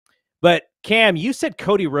But Cam, you said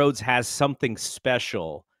Cody Rhodes has something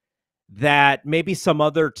special that maybe some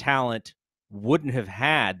other talent wouldn't have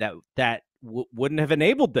had, that wouldn't have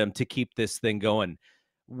enabled them to keep this thing going.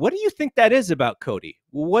 What do you think that is about Cody?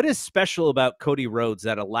 What is special about Cody Rhodes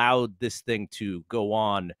that allowed this thing to go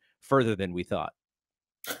on further than we thought?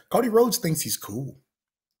 Cody Rhodes thinks he's cool.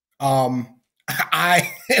 And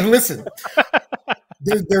listen,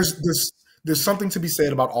 there's something to be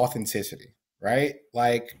said about authenticity, right?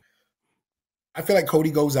 Like, I feel like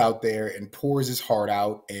Cody goes out there and pours his heart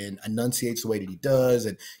out and enunciates the way that he does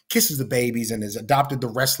and kisses the babies and has adopted the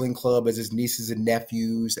wrestling club as his nieces and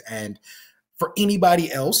nephews. And for anybody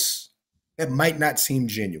else, that might not seem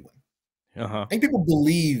genuine. I think people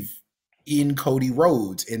believe in Cody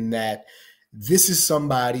Rhodes in that this is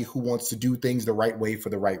somebody who wants to do things the right way for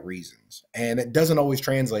the right reasons. And it doesn't always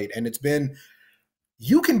translate. And it's been,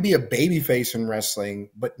 you can be a babyface in wrestling,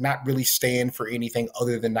 but not really stand for anything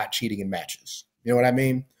other than not cheating in matches. You know what I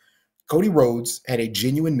mean? Cody Rhodes had a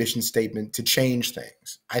genuine mission statement to change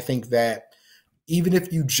things. I think that even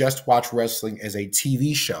if you just watch wrestling as a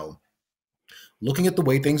TV show, looking at the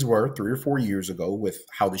way things were 3 or 4 years ago with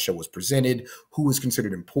how the show was presented, who was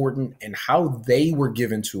considered important, and how they were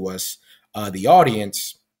given to us, the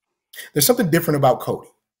audience, there's something different about Cody.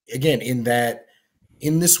 Again, in that,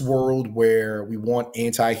 in this world where we want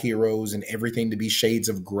anti-heroes and everything to be shades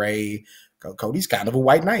of gray, Cody's kind of a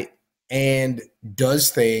white knight and does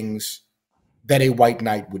things that a white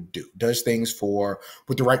knight would do, does things for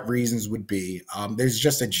what the right reasons would be. There's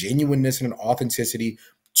just a genuineness and an authenticity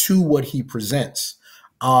to what he presents.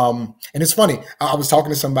 And it's funny, I was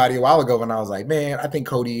talking to somebody a while ago and I was like, man, I think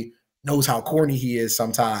Cody knows how corny he is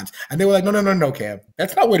sometimes. And they were like, no, Cam,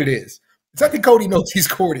 that's not what it is. It's not that Cody knows he's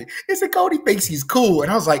corny. It's that Cody thinks he's cool. And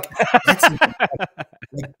I was like,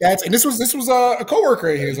 that's and this was a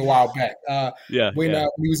coworker of his a while back. When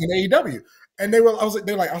he was in AEW. And I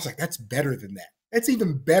was like, that's better than that. That's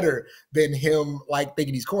even better than him like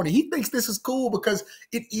thinking he's corny. He thinks this is cool because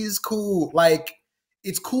it is cool. Like,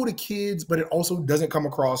 it's cool to kids, but it also doesn't come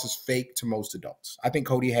across as fake to most adults. I think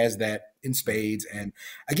Cody has that in spades. And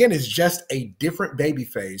again, it's just a different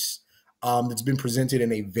babyface that's been presented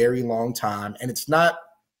in a very long time. And it's not,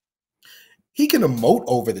 he can emote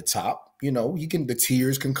over the top, you know, the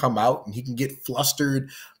tears can come out and he can get flustered,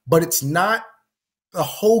 but it's not the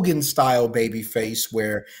Hogan style babyface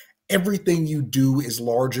where everything you do is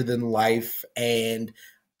larger than life and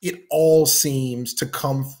it all seems to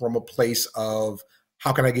come from a place of,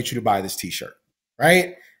 how can I get you to buy this t-shirt,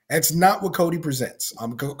 right? That's not what Cody presents.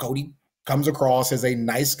 Cody comes across as a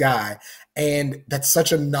nice guy, and that's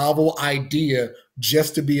such a novel idea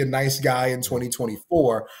just to be a nice guy in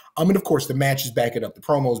 2024. And of course, the matches back it up, the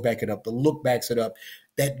promos back it up, the look backs it up.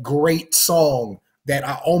 That great song that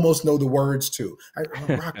I almost know the words to.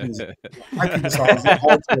 Rock music. I keep the songs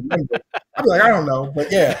hard to remember. I'd be like, I don't know,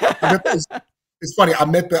 but yeah. It's funny. I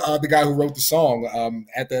met the guy who wrote the song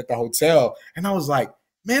at the hotel, and I was like,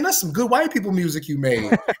 "Man, that's some good white people music you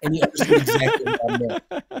made." And he understood exactly what I meant.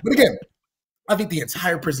 But again, I think the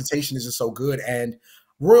entire presentation is just so good. And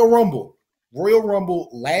Royal Rumble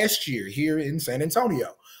last year here in San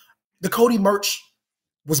Antonio, the Cody merch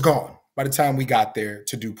was gone by the time we got there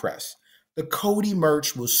to do press. The Cody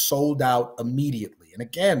merch was sold out immediately. And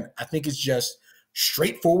again, I think it's just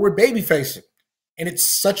straightforward babyfacing. And it's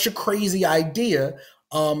such a crazy idea.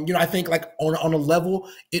 I think like on a level,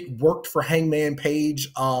 it worked for Hangman Page,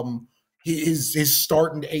 his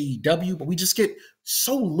start in AEW, but we just get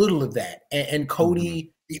so little of that. And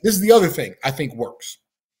Cody, this is the other thing I think works.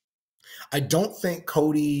 I don't think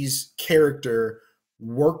Cody's character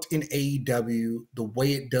worked in AEW the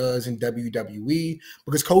way it does in WWE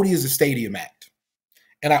because Cody is a stadium act.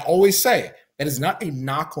 And I always say that is not a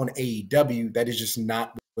knock on AEW. That is just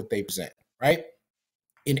not what they present, right?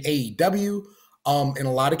 In AEW, in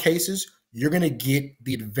a lot of cases, you're going to get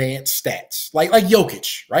the advanced stats, like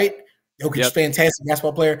Jokic, right? Jokic, fantastic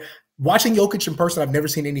basketball player. Watching Jokic in person, I've never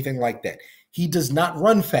seen anything like that. He does not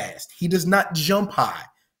run fast. He does not jump high.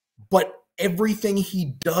 But everything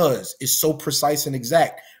he does is so precise and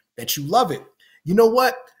exact that you love it. You know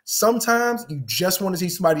what? Sometimes you just want to see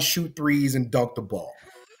somebody shoot threes and dunk the ball.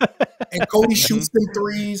 And Cody shoots them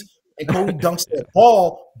threes and Cody dunks that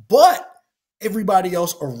ball, but everybody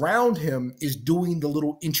else around him is doing the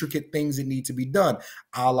little intricate things that need to be done,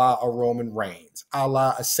 a la a Roman Reigns, a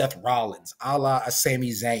la a Seth Rollins, a la a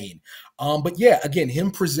Sami Zayn. But yeah, again,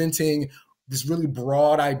 him presenting this really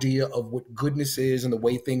broad idea of what goodness is and the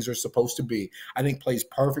way things are supposed to be, I think plays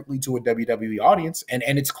perfectly to a WWE audience, and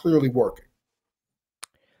it's clearly working.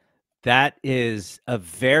 That is a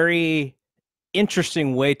very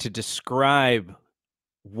interesting way to describe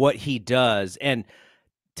what he does, and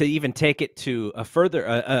to even take it to a further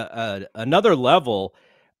another level,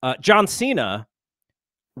 John Cena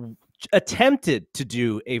attempted to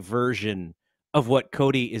do a version of what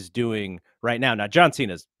Cody is doing right now. Now, John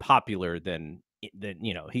Cena's popular than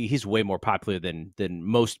he's way more popular than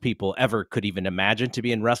most people ever could even imagine to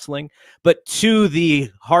be in wrestling. But to the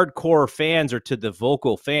hardcore fans or to the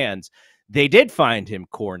vocal fans, they did find him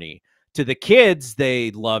corny. To the kids,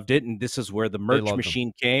 they loved it, and this is where the merch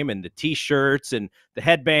machine came, and the T-shirts and the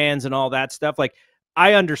headbands and all that stuff. Like,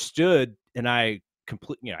 I understood, and I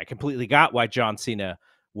completely got why John Cena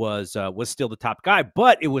was still the top guy,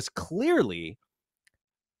 but it was clearly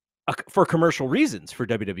for commercial reasons for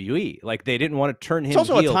WWE. Like, they didn't want to turn him. It's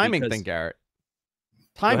also a timing thing, Garrett.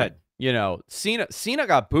 Timing. You know, Cena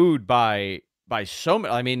got booed by so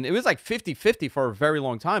many. I mean, it was like 50-50 for a very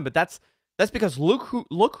long time, but that's because look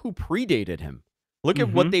who predated him. Look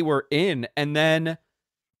at what they were in, and then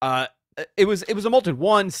it was a multi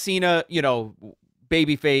one. Cena, you know,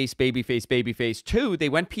 babyface. Two, they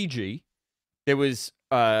went PG. There was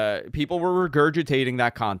people were regurgitating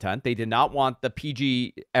that content. They did not want the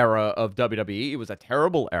PG era of WWE. It was a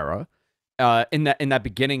terrible era in that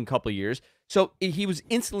beginning couple of years. So he was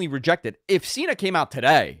instantly rejected. If Cena came out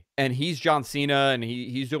today and he's John Cena and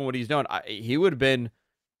he's doing what he's doing, he would have been,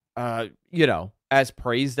 you know, as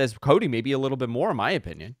praised as Cody, maybe a little bit more, in my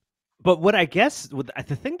opinion. But what I guess,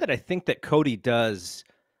 the thing that I think that Cody does,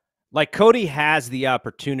 like, Cody has the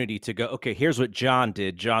opportunity to go, okay, here's what John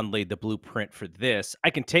did. John laid the blueprint for this. I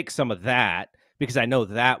can take some of that because I know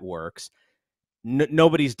that works.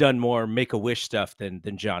 Nobody's done more Make-A-Wish stuff than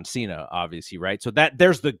John Cena, obviously, right? So that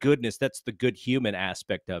there's the goodness. That's the good human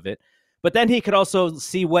aspect of it. But then he could also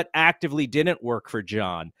see what actively didn't work for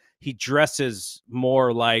John. He dresses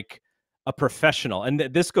more like a professional. And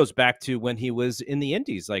this goes back to when he was in the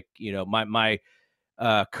Indies. Like, you know, my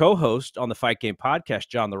co-host on the Fight Game podcast,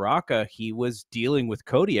 John LaRocca, he was dealing with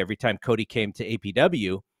Cody every time Cody came to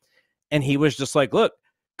APW. And he was just like, look,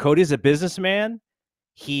 Cody's a businessman.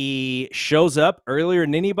 He shows up earlier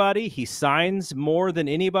than anybody. He signs more than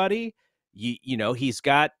anybody. You know, he's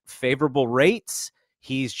got favorable rates.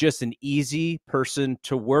 He's just an easy person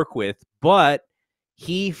to work with, but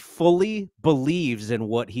he fully believes in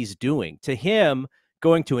what he's doing. To him,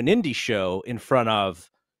 going to an indie show in front of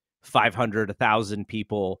 500, 1,000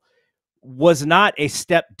 people was not a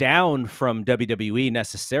step down from WWE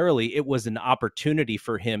necessarily. It was an opportunity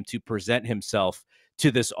for him to present himself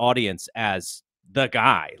to this audience as the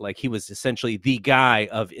guy. Like, he was essentially the guy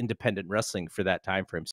of independent wrestling for that time frame.